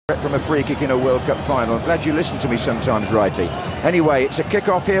from a free kick in a World Cup final. I'm glad you listen to me sometimes, Righty. Anyway, it's a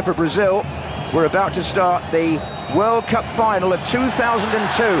kick-off here for Brazil. We're about to start the World Cup final of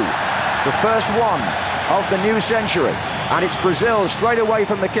 2002, the first one of the new century. And it's Brazil straight away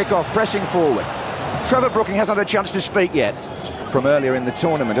from the kick-off, pressing forward. Trevor Brooking hasn't had a chance to speak yet from earlier in the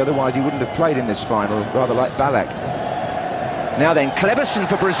tournament, otherwise he wouldn't have played in this final, rather like Ballack. Now then, Kleberson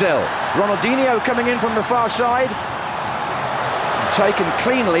for Brazil. Ronaldinho coming in from the far side. Taken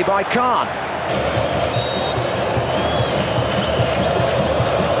cleanly by Kahn.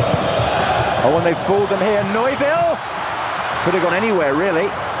 Oh, and they've fooled them here. Neuville could have gone anywhere, really.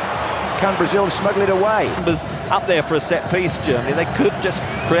 Can Brazil smuggle it away? Numbers up there for a set piece, Germany. They could just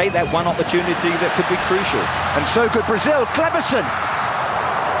create that one opportunity that could be crucial. And so could Brazil. Kleberson.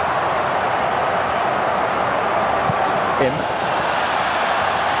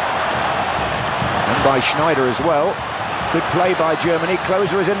 And by Schneider as well. Good play by Germany.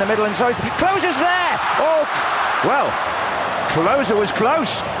 Klose is in the middle, and so Klose is there. Oh, well, Klose was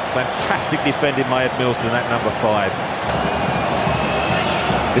close. Fantastic defending by Edmilson, that number 5.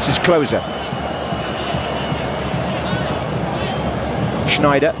 This is Klose.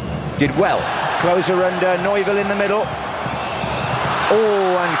 Schneider did well. Klose and Neuville in the middle.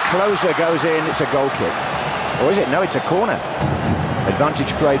 Oh, and Klose goes in. It's a goal kick. Or is it? No, it's a corner.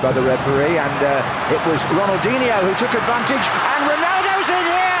 Advantage played by the referee, and it was Ronaldinho who took advantage, and Ronaldo's in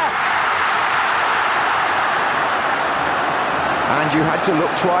here! And you had to look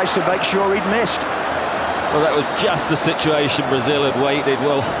twice to make sure he'd missed. Well, that was just the situation Brazil had waited.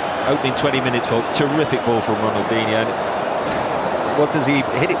 Well, opening 20 minutes for terrific ball from Ronaldinho. What does he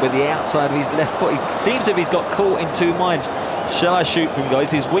hit it with the outside of his left foot? It seems as if he's got caught in two minds. Shall I shoot from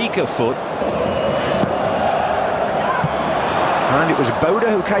guys? His weaker foot. And it was Bode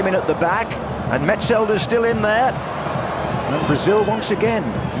who came in at the back, and Metzelder's still in there. And Brazil once again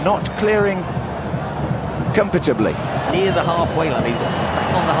not clearing comfortably. Near the halfway line, he's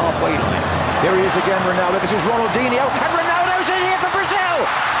back on the halfway line. Here he is again, Ronaldo. This is Ronaldinho, and Ronaldo's in here for Brazil!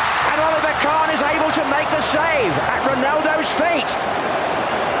 And Oliver Kahn is able to make the save at Ronaldo's feet.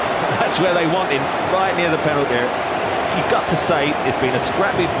 That's where they want him, right near the penalty area. You've got to say, it's been a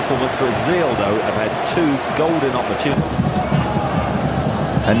scrappy performance. Brazil, though, have had 2 golden opportunities.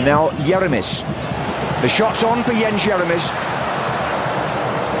 And now Jeremis. The shot's on for Jens Jeremis.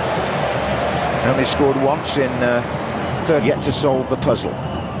 Only scored once in third, yet to solve the puzzle.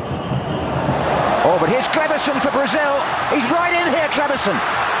 Oh, but here's Kleberson for Brazil. He's right in here, Kleberson.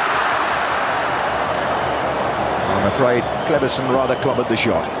 I'm afraid Kleberson rather clobbered the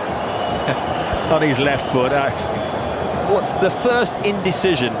shot. On his left foot. The first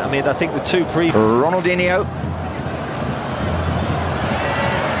indecision, I mean, I think the 2 previous... Ronaldinho.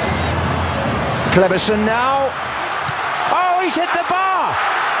 Kleberson now. Oh, he's hit the bar!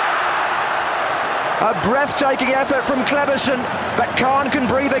 A breathtaking effort from Kleberson, but Kahn can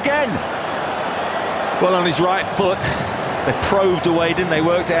breathe again. Well, on his right foot, they probed away, didn't they?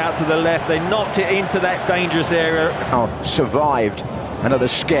 Worked it out to the left. They knocked it into that dangerous area. Oh, survived another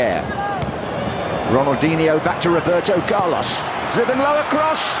scare. Ronaldinho back to Roberto Carlos. Driven low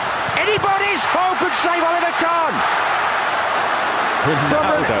across. Anybody's! Oh, good save, Oliver Kahn!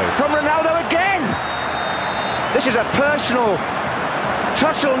 From Ronaldo again! This is a personal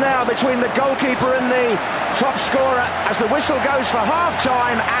tussle now between the goalkeeper and the top scorer as the whistle goes for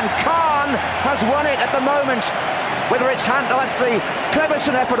half-time, and Kahn has won it at the moment. Whether it's that's the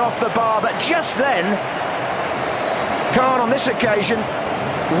Kleberson effort off the bar, but just then, Kahn on this occasion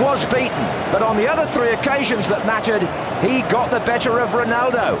was beaten. But on the other 3 occasions that mattered, he got the better of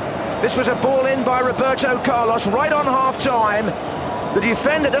Ronaldo. This was a ball in by Roberto Carlos right on half-time. The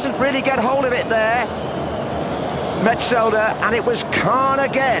defender doesn't really get hold of it there, Metzelder, and it was Kahn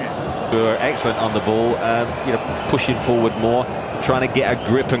again. We were excellent on the ball, pushing forward more, trying to get a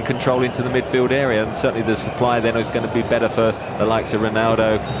grip and control into the midfield area, and certainly the supply then is going to be better for the likes of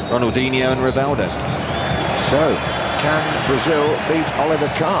Ronaldo, Ronaldinho and Rivaldo. So, can Brazil beat Oliver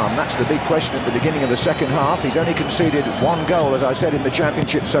Kahn? That's the big question at the beginning of the second half. He's only conceded 1 goal, as I said, in the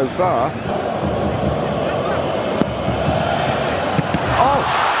championship so far.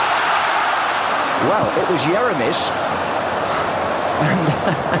 Well, it was Jeremis, and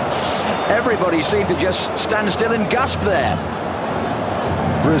everybody seemed to just stand still and gasp there.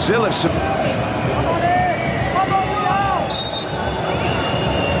 Brazil have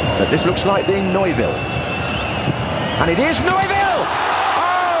but this looks like being Neuville. And it is Neuville!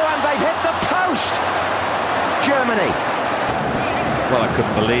 Oh, and they've hit the post! Germany. Well, I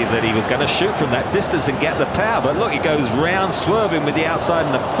couldn't believe that he was going to shoot from that distance and get the power, but look, he goes round, swerving with the outside,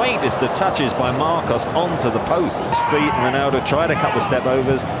 and the faintest of touches by Marcos onto the post. His feet, and Ronaldo tried a couple of step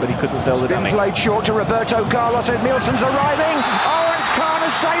overs, but he couldn't sell the dummy. Played short to Roberto Carlos, and Nielsen's arriving. Oh, and Khan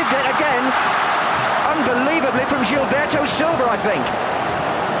has saved it again. Unbelievably from Gilberto Silva, I think.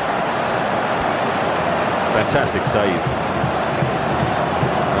 Fantastic save.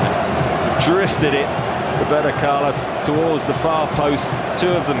 Drifted it, Roberto Carlos, towards the far post. Two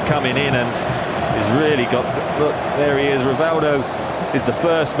of them coming in, and he's really got... Look, there he is. Rivaldo is the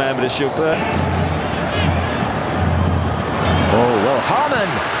first man, but it's Gilberto. Oh, well, Harman.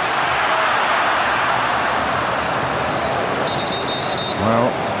 Well,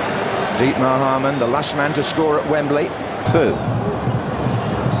 Dietmar Hamann, the last man to score at Wembley. Cafu.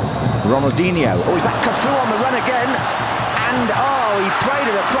 Ronaldinho. Oh, is that Cafu on the run again? And, oh, he played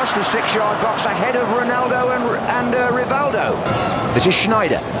it across the 6-yard box ahead of Ronaldo and Rivaldo. This is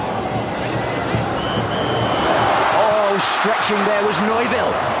Schneider. Oh, stretching there was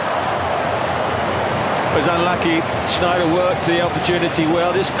Neuville. Was unlucky. Schneider worked the opportunity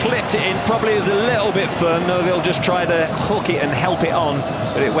well, just clipped it in, probably is a little bit firm. Neuville just tried to hook it and help it on,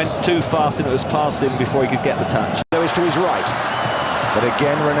 but it went too fast and it was past him before he could get the touch. Is to his right, but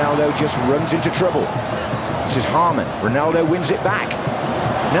again Ronaldo just runs into trouble. This is Harman. Ronaldo wins it back.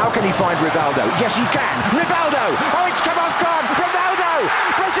 Now can he find Rivaldo? Yes, he can. Rivaldo! Oh, it's come off guard. Rivaldo!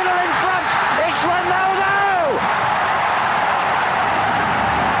 Brazil are in front. It's Ronaldo!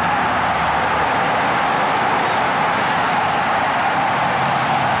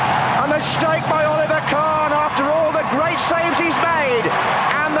 A mistake by Oliver Kahn after all the great saves he's made.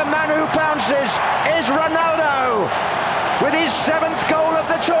 And the man who pounces is Ronaldo, with his 7th goal of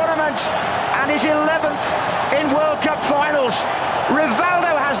the tournament and his 11th in World Cup finals.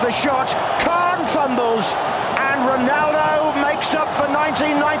 Rivaldo has the shot, Kahn fumbles, and Ronaldo makes up for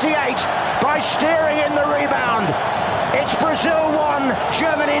 1998 by steering in the rebound. It's Brazil 1,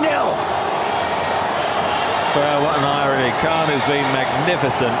 Germany 0. Well, what an irony. Kahn has been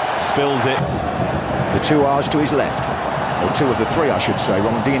magnificent, spills it. The 2 R's to his left. Or 2 of the 3, I should say.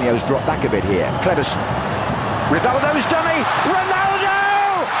 Ronaldinho's dropped back a bit here. Cleverson. Rivaldo's dummy.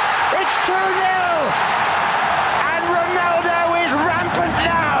 Ronaldo! It's 2-0! And Ronaldo is rampant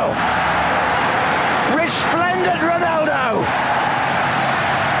now. Resplendent Ronaldo.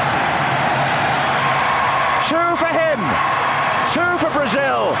 2 for him. 2 for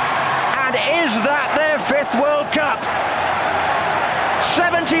Brazil. And is that their 5th World Cup?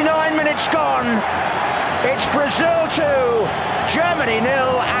 79 minutes gone. It's Brazil 2, Germany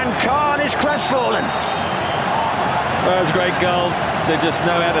 0, and Kahn is crestfallen. Well, that was a great goal. They just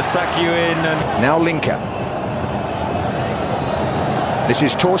know how to suck you in. And now Linker. This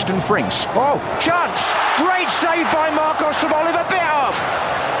is Torsten Frings. Oh, chance! Great save by Marcos from Oliver Bierhoff.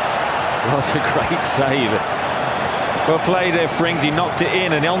 That was a great save. Well played there, Frings. He knocked it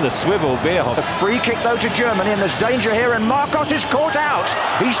in, and on the swivel, Bierhoff. A free kick though to Germany, and there's danger here, and Marcos is caught out.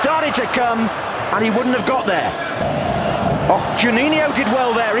 He started to come, and he wouldn't have got there. Oh, Juninho did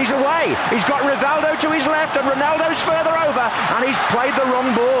well there. He's away. He's got Rivaldo to his left, and Ronaldo's further over, and he's played the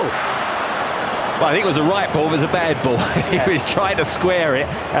wrong ball. Well, I think it was a right ball, but it was a bad ball. He was trying to square it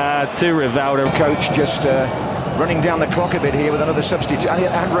to Rivaldo. Coach just running down the clock a bit here with another substitute,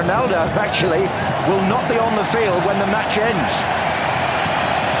 and Ronaldo actually will not be on the field when the match ends.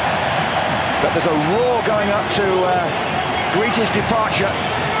 But there's a roar going up to greet his departure,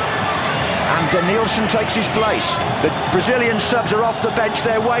 and Denilson takes his place. The Brazilian subs are off the bench.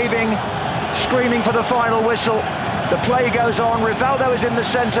 They're waving, screaming for the final whistle. The play goes on. Rivaldo is in the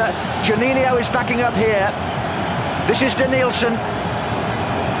centre. Juninho is backing up here. This is Denilson.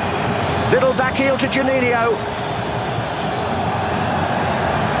 Little back heel to Juninho.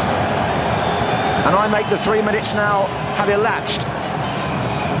 And I make the 3 minutes now have elapsed.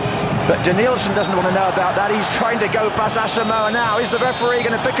 But Denilson doesn't want to know about that. He's trying to go past Asamoah now. Is the referee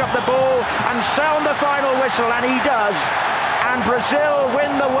going to pick up the ball and sound the final whistle? And he does. And Brazil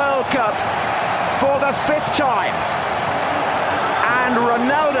win the World Cup for the 5th time. And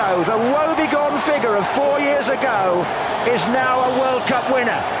Ronaldo, the woebegone figure of 4 years ago, is now a World Cup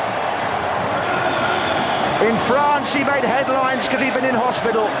winner. In France, he made headlines because he'd been in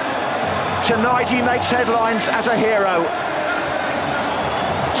hospital. Tonight, he makes headlines as a hero,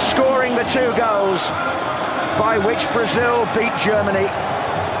 scoring the 2 goals by which Brazil beat Germany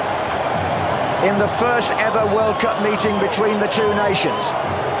in the first ever World Cup meeting between the 2 nations.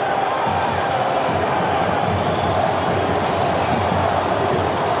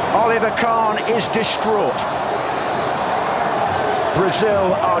 Oliver Kahn is distraught.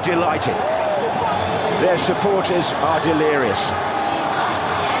 Brazil are delighted. Their supporters are delirious.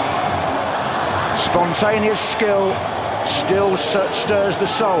 Spontaneous skill still stirs the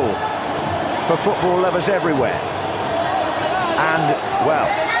soul for football lovers everywhere. And, well,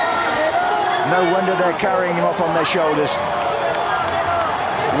 no wonder they're carrying him up on their shoulders.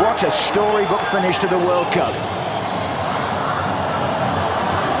 What a storybook finish to the World Cup.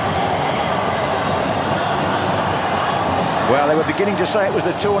 Well, they were beginning to say it was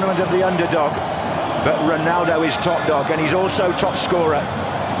the tournament of the underdog, but Ronaldo is top dog, and he's also top scorer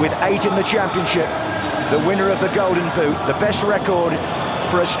with 8 in the championship, the winner of the Golden Boot, the best record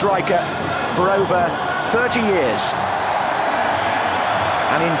for a striker for over 30 years.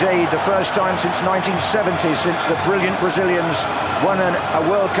 And indeed, the first time since 1970, since the brilliant Brazilians won a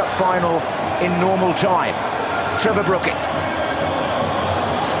World Cup final in normal time. Trevor Brooking.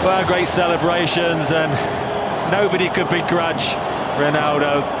 Well, great celebrations, and nobody could begrudge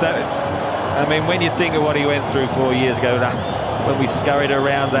Ronaldo. I mean, when you think of what he went through 4 years ago, when we scurried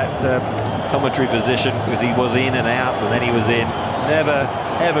around that commentary position, because he was in and out, and then he was in, never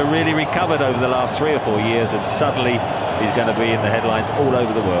ever really recovered over the last 3 or 4 years, and suddenly he's going to be in the headlines all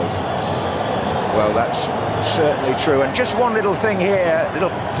over the world. Well, that's certainly true. And just one little thing here,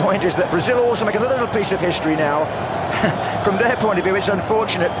 little point, is that Brazil also make another little piece of history now. From their point of view, it's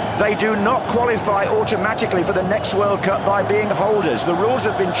unfortunate they do not qualify automatically for the next World Cup by being holders. The rules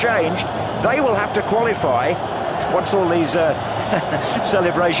have been changed. They will have to qualify once all these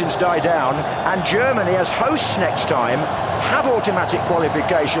celebrations die down, and Germany, as hosts next time, have automatic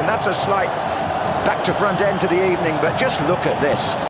qualification. That's a slight back to front end to the evening, but just look at this.